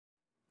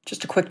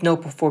Just a quick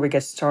note before we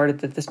get started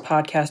that this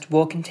podcast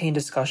will contain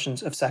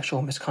discussions of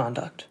sexual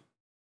misconduct.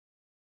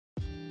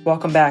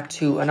 Welcome back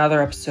to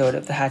another episode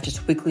of the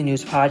Hatchet's weekly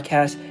news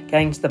podcast,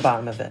 getting to the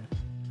bottom of it.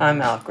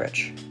 I'm Alec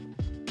Rich.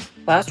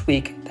 Last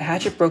week, the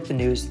Hatchet broke the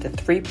news that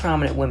 3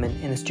 prominent women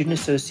in the Student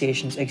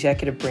Association's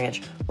executive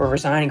branch were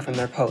resigning from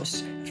their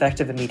posts,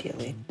 effective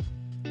immediately.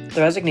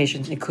 The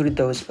resignations included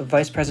those of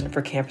Vice President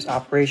for Campus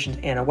Operations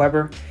Anna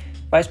Weber,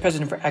 Vice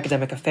President for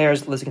Academic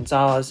Affairs Liz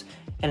Gonzalez,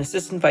 and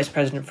Assistant Vice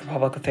President for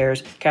Public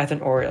Affairs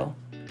Catherine Oriel.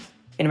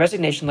 In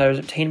resignation letters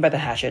obtained by the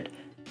Hatchet,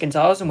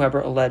 Gonzalez and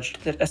Weber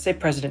alleged that SA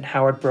President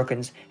Howard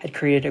Brookins had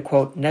created a,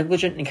 quote,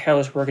 negligent and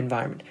careless work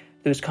environment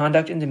through his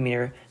conduct and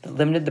demeanor that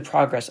limited the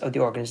progress of the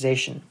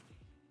organization.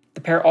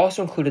 The pair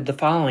also included the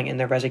following in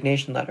their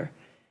resignation letter.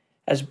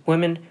 As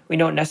women, we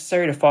know it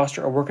necessary to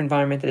foster a work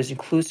environment that is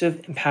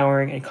inclusive,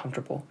 empowering, and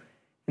comfortable.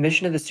 The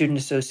mission of the Student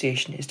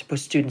Association is to put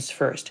students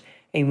first,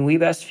 and we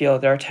best feel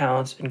that our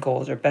talents and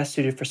goals are best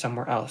suited for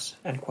somewhere else,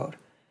 end quote.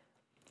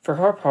 For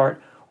her part,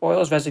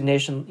 Oriel's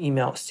resignation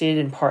email stated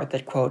in part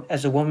that, quote,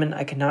 as a woman,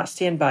 I cannot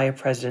stand by a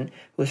president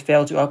who has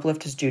failed to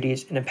uplift his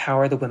duties and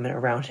empower the women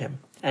around him,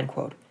 end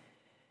quote.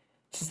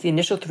 Since the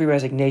initial 3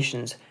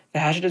 resignations, the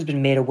Hatchet has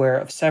been made aware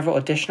of several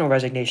additional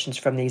resignations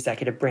from the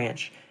executive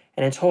branch,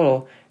 and in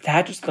total, the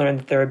Hatchet's learned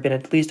that there have been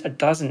at least a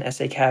dozen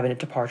SA cabinet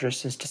departures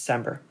since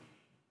December.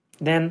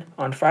 Then,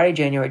 on Friday,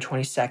 January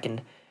 22nd,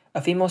 a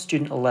female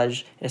student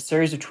alleged in a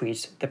series of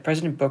tweets that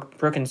President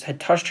Brookins had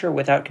touched her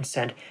without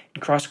consent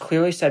and crossed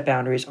clearly set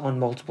boundaries on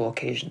multiple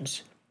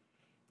occasions.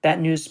 That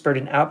news spurred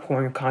an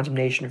outpouring of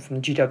condemnation from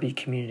the GW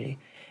community,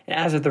 and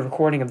as of the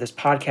recording of this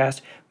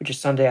podcast, which is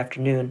Sunday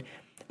afternoon,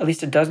 at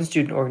least a dozen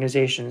student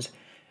organizations,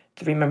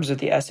 3 members of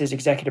the SA's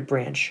executive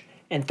branch,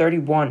 and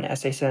 31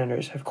 SA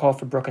senators have called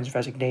for Brookins'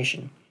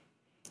 resignation.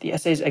 The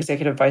SA's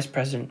executive vice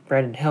president,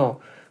 Brandon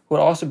Hill, who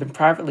had also been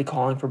privately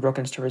calling for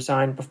Brookins to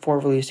resign before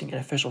releasing an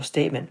official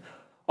statement,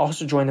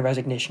 also joined the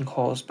resignation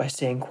calls by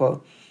saying,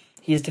 quote,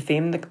 he has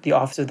defamed the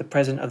office of the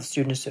president of the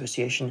Student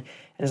Association,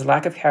 and his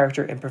lack of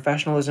character and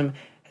professionalism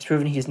has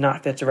proven he is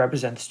not fit to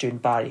represent the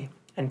student body,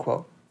 end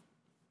quote.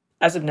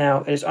 As of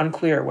now, it is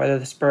unclear whether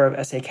the spur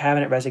of SA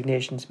cabinet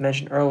resignations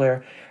mentioned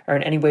earlier are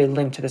in any way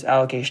linked to this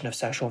allegation of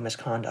sexual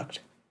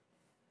misconduct.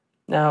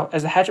 Now,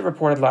 as the Hatchet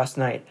reported last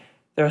night,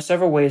 there are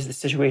several ways the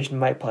situation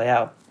might play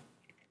out.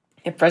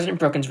 If President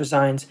Brookins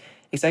resigns,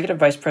 Executive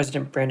Vice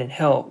President Brandon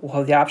Hill will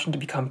have the option to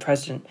become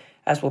president,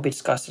 as will be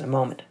discussed in a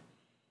moment.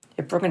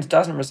 If Brookins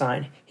doesn't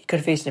resign, he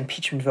could face an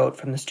impeachment vote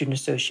from the Student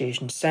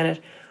Association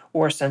Senate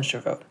or a censure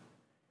vote.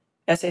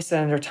 SA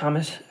Senator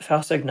Thomas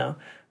Falsigno,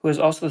 who is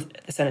also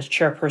the Senate's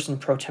chairperson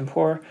pro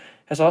tempore,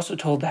 has also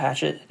told the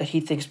Hatchet that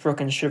he thinks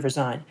Brookins should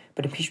resign,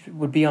 but impeachment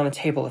would be on the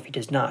table if he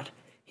does not.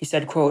 He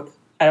said, quote,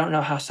 I don't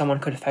know how someone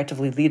could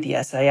effectively lead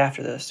the SA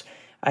after this.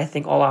 I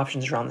think all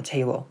options are on the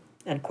table,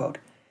 end quote.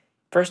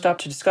 First up,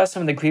 to discuss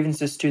some of the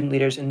grievances student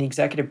leaders in the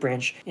executive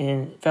branch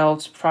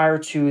felt prior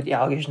to the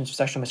allegations of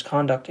sexual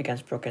misconduct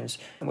against Brookins,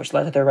 which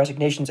led to their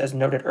resignations as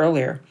noted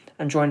earlier,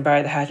 I'm joined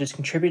by the Hatchet's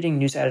contributing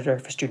news editor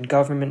for student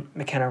government,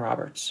 McKenna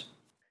Roberts.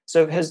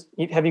 So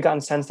have you gotten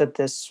a sense that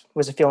this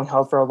was a feeling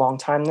held for a long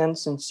time then,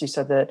 since you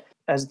said that,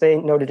 as they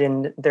noted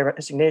in their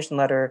resignation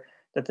letter,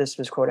 that this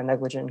was, quote, a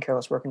negligent and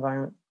careless work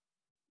environment?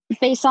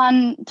 Based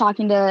on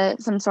talking to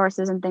some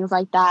sources and things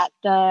like that,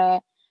 the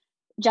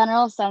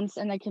general sense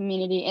in the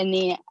community in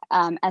the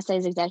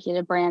SA's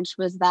executive branch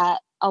was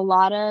that a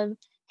lot of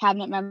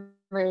cabinet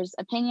members'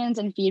 opinions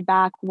and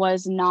feedback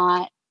was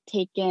not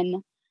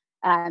taken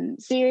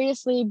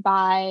seriously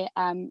by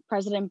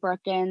President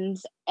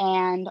Brookins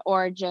and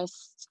or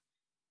just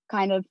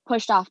kind of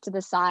pushed off to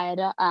the side.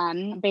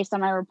 Based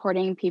on my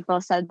reporting,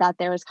 people said that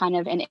there was kind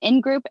of an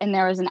in-group and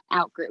there was an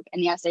out-group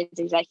in the SA's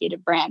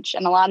executive branch.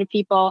 And a lot of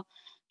people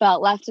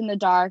felt left in the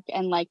dark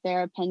and like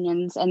their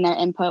opinions and their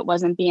input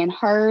wasn't being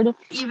heard,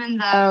 even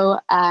though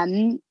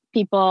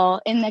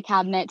people in the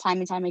cabinet time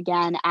and time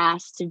again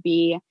asked to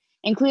be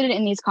included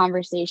in these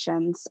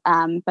conversations.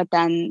 But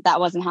then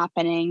that wasn't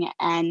happening,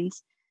 and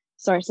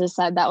sources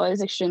said that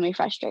was extremely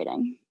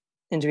frustrating.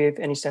 And do we have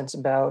any sense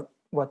about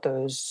what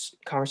those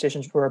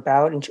conversations were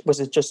about? And was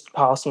it just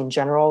policy in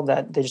general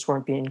that they just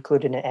weren't being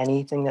included in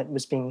anything that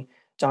was being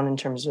done in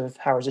terms of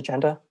Howard's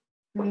agenda?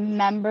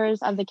 Members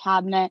of the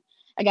cabinet,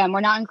 again,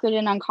 were not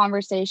included on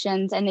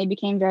conversations, and they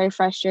became very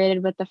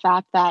frustrated with the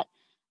fact that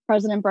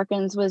President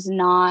Brookins was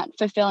not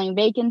fulfilling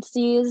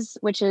vacancies,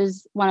 which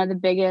is one of the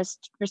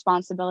biggest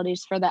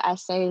responsibilities for the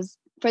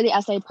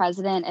SA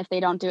president. If they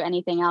don't do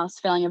anything else,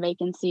 filling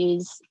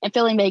vacancies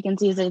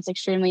is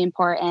extremely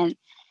important.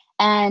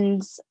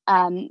 And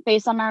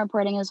based on my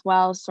reporting as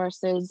well,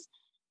 sources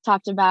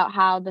talked about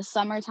how the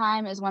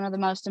summertime is one of the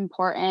most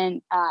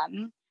important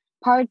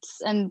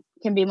parts and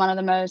can be one of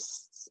the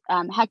most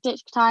hectic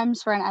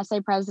times for an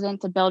SA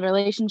president to build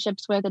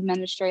relationships with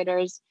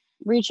administrators,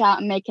 reach out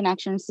and make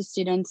connections to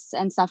students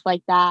and stuff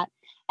like that.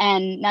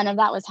 And none of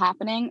that was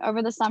happening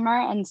over the summer.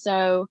 And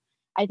so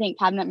I think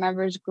cabinet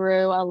members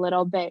grew a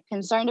little bit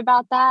concerned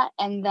about that.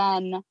 And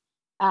then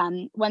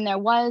when there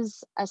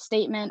was a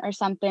statement or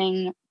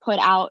something put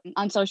out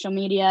on social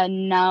media,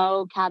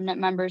 no cabinet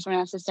members were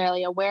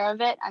necessarily aware of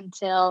it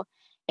until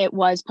it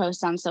was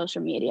posted on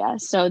social media.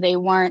 So they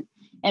weren't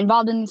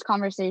involved in these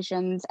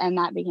conversations, and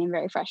that became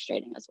very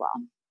frustrating as well.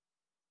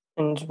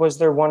 And was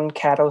there one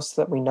catalyst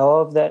that we know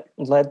of that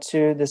led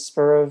to this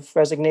spur of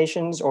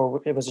resignations,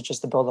 or was it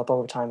just the buildup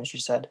over time, as you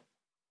said?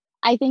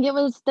 I think it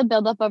was the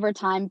buildup over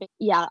time. But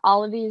yeah,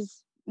 all of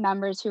these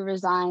members who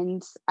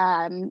resigned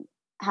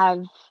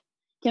have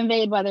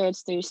conveyed, whether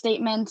it's through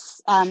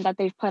statements that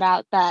they've put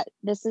out, that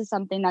this is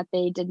something that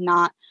they did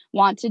not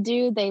want to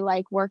do. They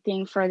like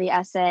working for the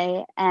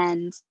SA,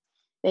 and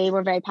they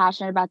were very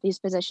passionate about these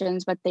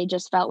positions, but they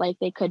just felt like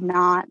they could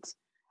not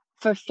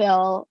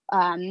fulfill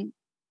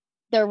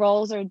their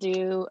roles or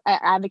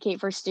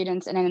advocate for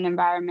students in an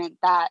environment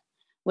that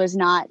was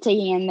not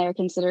taking in their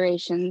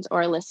considerations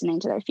or listening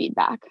to their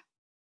feedback.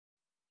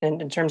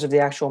 And in terms of the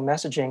actual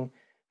messaging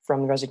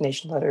from the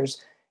resignation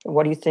letters,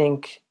 what do you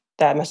think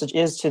that message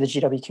is to the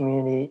GW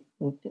community?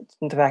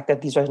 The fact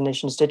that these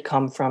resignations did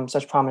come from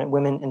such prominent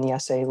women in the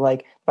SA,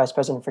 like Vice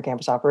President for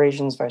Campus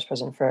Operations, Vice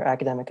President for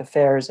Academic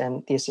Affairs,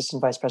 and the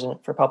Assistant Vice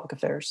President for Public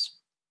Affairs.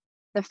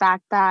 The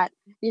fact that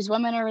these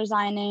women are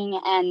resigning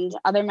and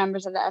other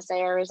members of the SA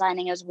are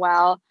resigning as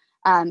well,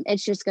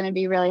 it's just going to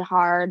be really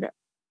hard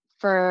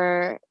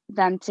for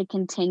them to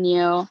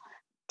continue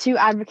to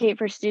advocate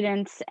for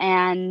students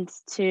and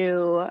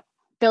to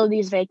fill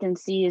these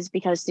vacancies,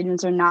 because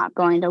students are not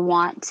going to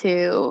want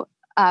to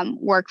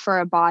work for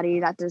a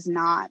body that does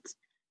not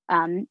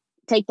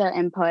take their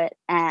input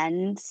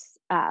and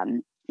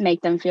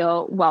make them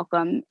feel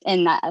welcome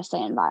in that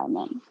SA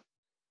environment.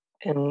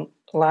 And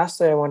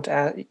lastly, I want to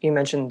add, you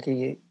mentioned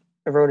the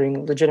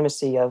eroding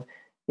legitimacy of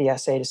the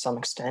SA to some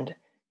extent.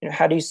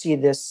 How do you see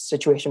this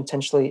situation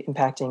potentially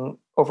impacting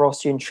overall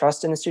student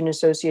trust in the student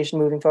association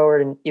moving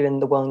forward, and even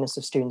the willingness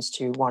of students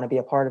to want to be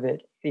a part of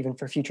it, even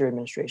for future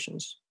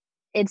administrations?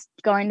 It's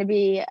going to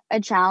be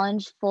a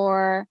challenge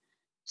for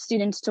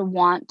students to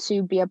want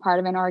to be a part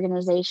of an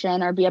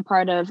organization or be a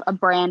part of a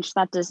branch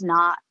that does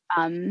not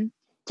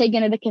take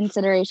into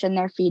consideration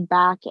their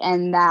feedback,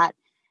 and that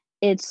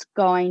it's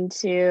going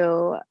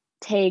to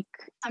take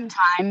some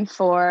time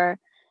for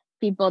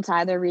people to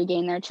either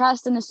regain their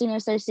trust in the student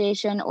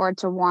association or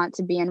to want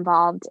to be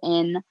involved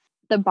in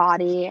the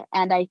body.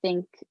 And I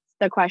think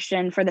the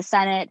question for the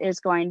Senate is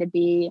going to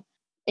be,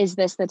 is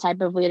this the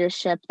type of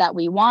leadership that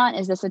we want?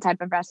 Is this the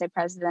type of SA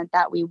president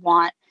that we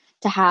want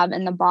to have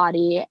in the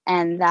body?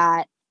 And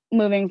that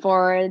moving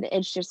forward,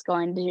 it's just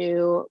going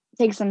to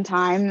take some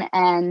time,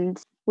 and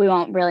we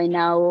won't really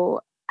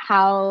know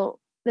how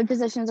the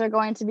positions are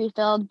going to be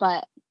filled.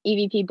 But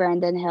EVP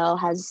Brandon Hill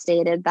has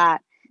stated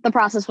that the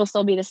process will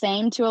still be the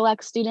same to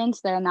elect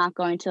students. They're not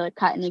going to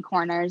cut any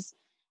corners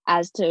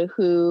as to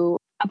who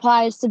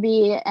applies to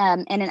be in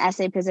an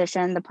SA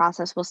position. The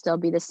process will still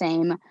be the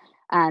same.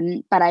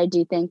 But I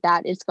do think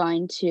that it's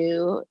going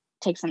to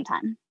take some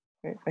time.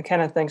 Great.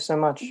 McKenna, thanks so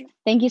much.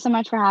 Thank you so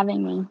much for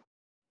having me.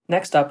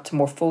 Next up, to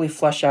more fully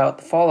flesh out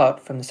the fallout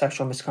from the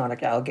sexual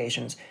misconduct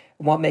allegations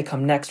and what may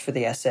come next for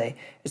the SA,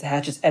 is the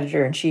Hatchet's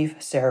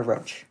editor-in-chief, Sarah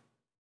Roach.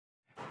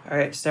 All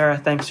right, Sarah,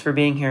 thanks for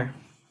being here.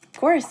 Of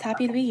course,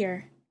 happy to be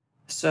here.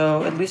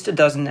 So, at least a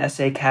dozen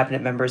SA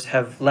cabinet members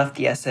have left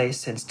the SA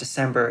since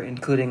December,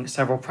 including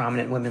several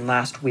prominent women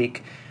last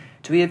week.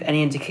 Do we have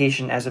any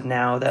indication as of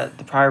now that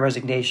the prior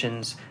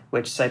resignations,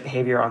 which cite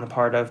behavior on the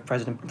part of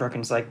President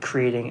Brookins like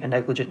creating a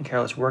negligent and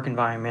careless work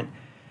environment,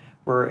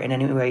 were in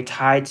any way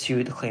tied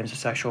to the claims of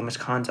sexual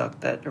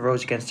misconduct that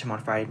arose against him on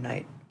Friday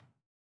night?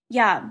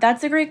 Yeah,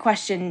 that's a great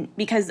question,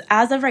 because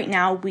as of right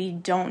now, we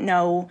don't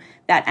know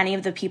that any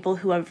of the people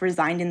who have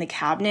resigned in the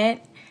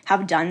cabinet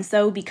have done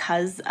so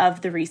because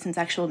of the recent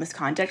sexual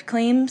misconduct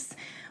claims.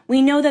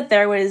 We know that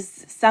there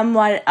was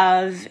somewhat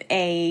of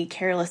a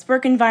careless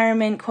work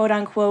environment, quote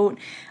unquote,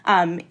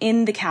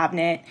 in the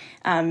cabinet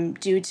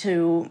due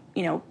to,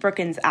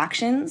 Brookins'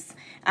 actions.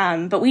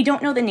 But we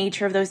don't know the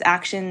nature of those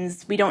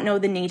actions. We don't know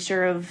the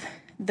nature of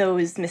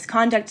those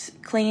misconduct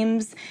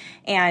claims.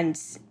 And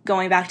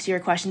going back to your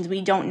questions,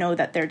 we don't know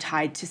that they're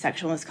tied to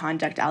sexual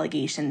misconduct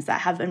allegations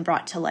that have been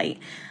brought to light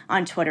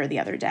on Twitter the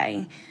other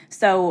day.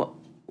 So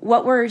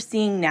what we're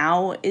seeing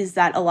now is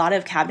that a lot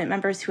of cabinet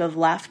members who have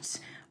left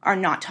are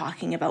not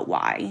talking about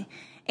why.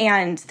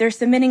 And they're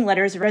submitting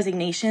letters of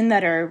resignation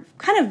that are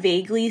kind of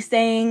vaguely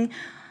saying,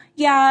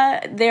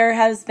 yeah, there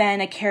has been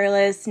a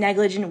careless,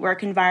 negligent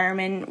work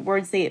environment,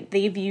 words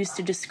they've used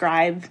to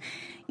describe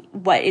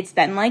what it's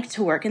been like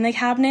to work in the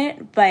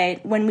cabinet.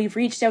 But when we've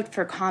reached out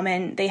for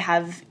comment, they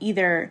have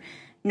either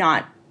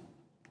not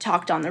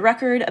talked on the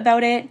record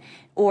about it,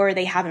 or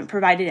they haven't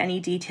provided any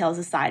details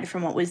aside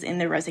from what was in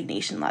the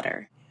resignation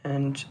letter.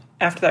 And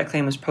after that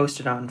claim was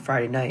posted on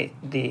Friday night,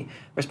 the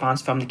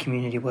response from the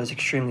community was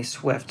extremely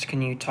swift.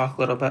 Can you talk a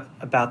little bit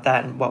about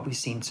that and what we've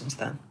seen since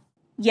then?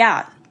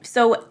 Yeah.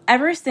 So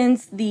ever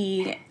since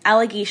the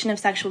allegation of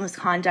sexual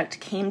misconduct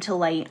came to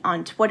light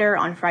on Twitter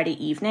on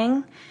Friday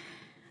evening,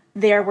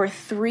 there were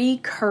 3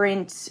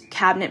 current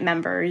cabinet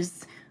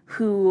members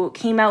who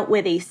came out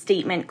with a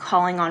statement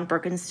calling on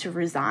Brookins to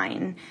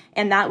resign.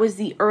 And that was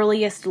the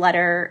earliest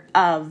letter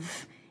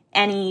of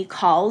any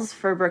calls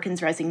for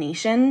Brookins'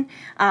 resignation,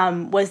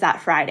 was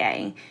that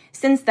Friday.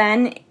 Since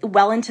then,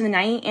 well into the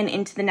night and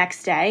into the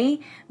next day,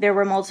 there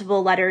were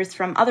multiple letters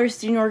from other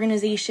student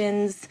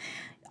organizations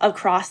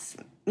across,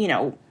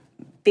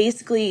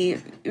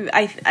 basically,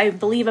 I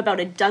believe about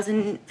a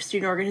dozen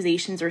student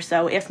organizations or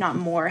so, if not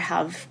more,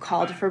 have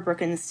called for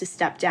Brookins to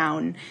step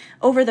down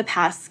over the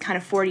past kind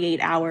of 48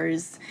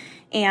 hours.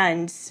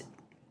 And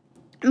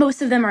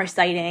most of them are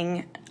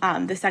citing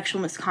the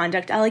sexual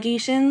misconduct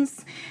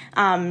allegations.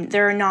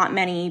 There are not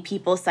many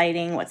people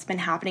citing what's been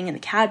happening in the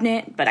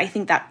cabinet, but I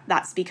think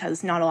that's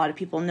because not a lot of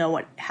people know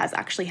what has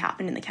actually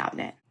happened in the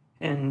cabinet.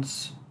 And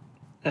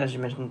as you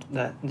mentioned,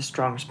 that the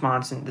strong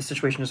response, and the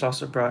situation has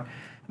also brought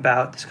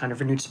about this kind of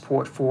renewed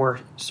support for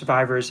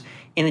survivors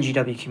in the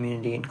GW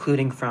community,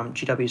 including from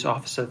GW's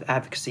Office of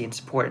Advocacy and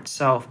Support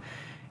itself.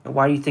 And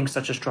why do you think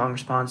such a strong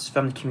response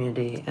from the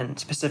community, and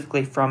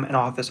specifically from an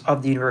office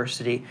of the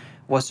university,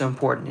 was so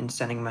important in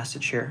sending a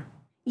message here?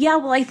 Yeah,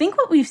 well, I think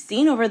what we've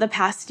seen over the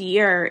past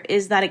year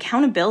is that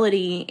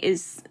accountability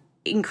is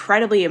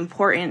incredibly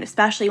important,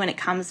 especially when it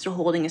comes to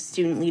holding a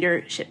student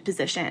leadership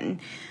position.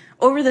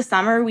 Over the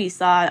summer, we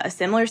saw a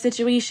similar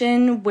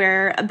situation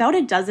where about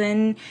a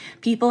dozen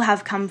people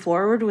have come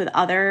forward with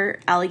other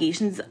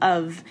allegations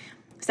of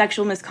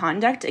sexual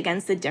misconduct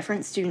against a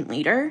different student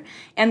leader,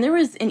 and there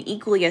was an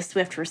equally as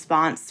swift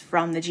response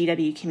from the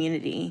GW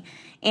community.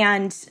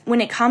 And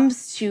when it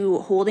comes to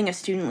holding a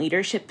student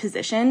leadership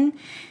position,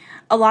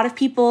 a lot of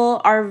people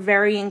are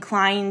very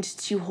inclined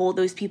to hold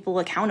those people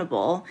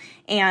accountable.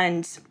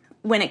 And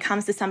when it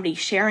comes to somebody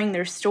sharing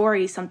their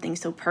story, something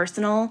so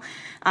personal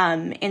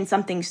and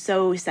something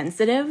so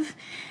sensitive,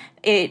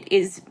 it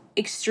is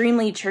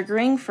extremely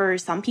triggering for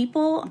some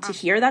people to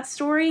hear that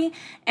story.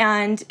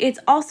 And it's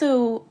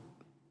also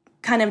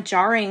kind of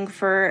jarring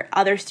for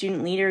other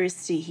student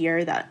leaders to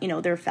hear that,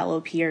 their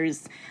fellow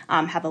peers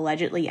have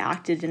allegedly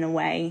acted in a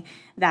way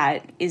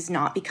that is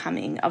not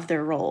becoming of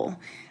their role.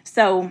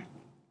 So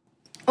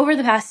over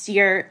the past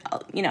year,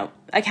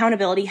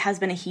 accountability has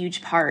been a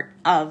huge part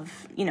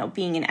of,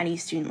 being in any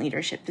student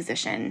leadership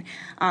position.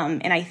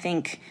 And I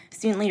think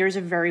student leaders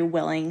are very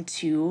willing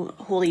to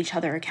hold each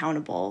other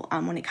accountable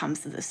when it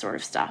comes to this sort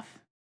of stuff.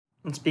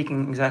 And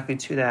speaking exactly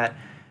to that,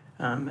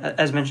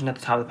 as mentioned at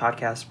the top of the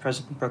podcast,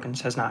 President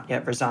Brookins has not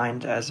yet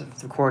resigned as of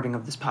the recording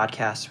of this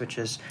podcast, which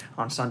is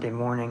on Sunday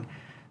morning.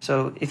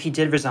 So if he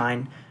did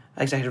resign,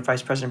 Executive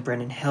Vice President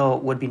Brandon Hill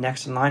would be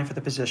next in line for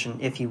the position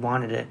if he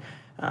wanted it.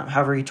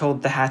 However, he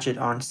told The Hatchet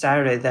on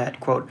Saturday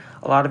that, quote,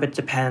 a lot of it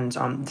depends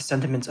on the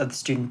sentiments of the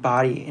student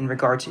body in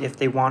regard to if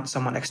they want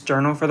someone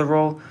external for the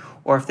role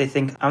or if they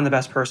think I'm the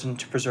best person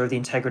to preserve the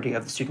integrity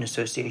of the student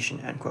association,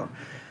 end quote.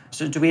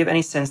 So do we have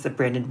any sense that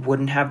Brandon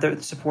wouldn't have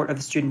the support of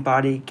the student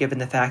body, given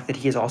the fact that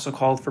he has also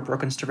called for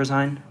Brookins to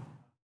resign?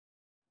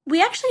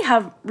 We actually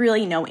have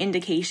really no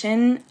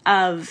indication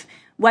of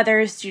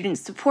whether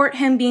students support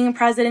him being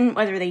president,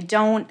 whether they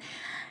don't.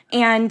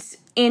 And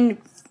in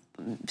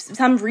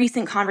some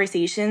recent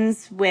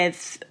conversations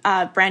with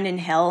Brandon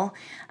Hill,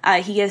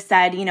 he has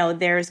said,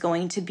 there's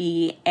going to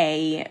be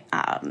a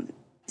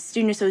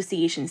Student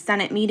Association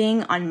Senate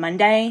meeting on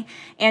Monday.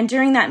 And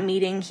during that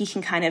meeting, he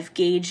can kind of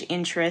gauge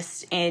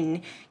interest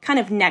in kind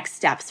of next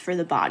steps for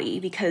the body,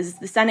 because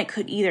the Senate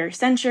could either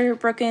censure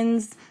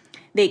Brookins,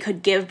 they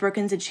could give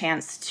Brookins a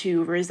chance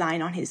to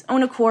resign on his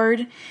own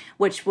accord,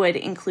 which would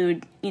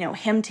include,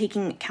 him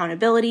taking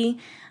accountability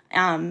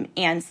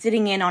and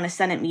sitting in on a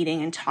Senate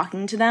meeting and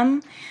talking to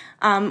them,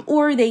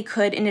 or they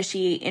could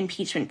initiate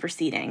impeachment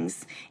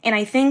proceedings. And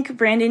I think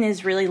Brandon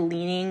is really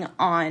leaning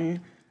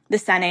on the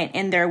Senate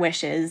and their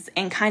wishes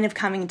and kind of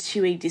coming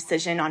to a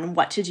decision on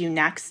what to do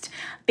next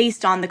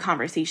based on the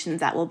conversations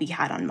that will be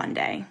had on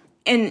Monday.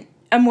 In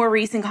a more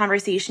recent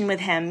conversation with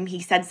him, he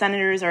said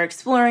senators are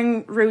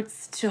exploring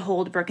routes to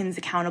hold Brookins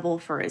accountable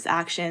for his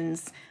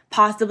actions,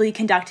 possibly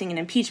conducting an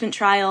impeachment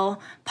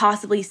trial,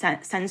 possibly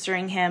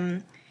censoring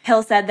him.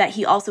 Hill said that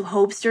he also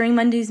hopes during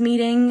Monday's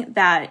meeting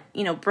that,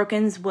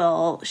 Brookins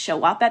will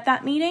show up at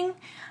that meeting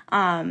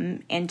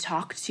and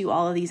talk to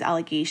all of these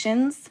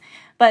allegations.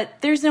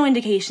 But there's no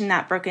indication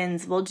that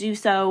Brookins will do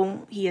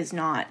so. He has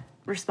not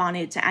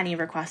responded to any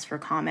requests for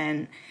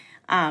comment.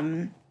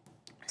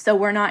 So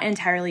we're not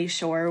entirely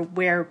sure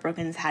where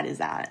Brookins' head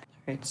is at.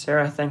 Great.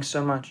 Sarah, thanks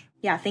so much.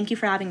 Yeah, thank you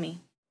for having me.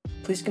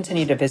 Please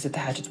continue to visit The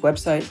Hatchet's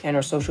website and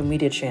our social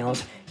media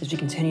channels as we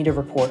continue to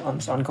report on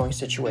this ongoing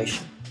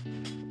situation.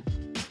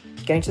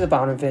 Getting to the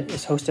Bottom of It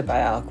is hosted by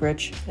Alec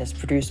Rich and is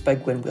produced by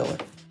Gwyn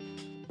Willard.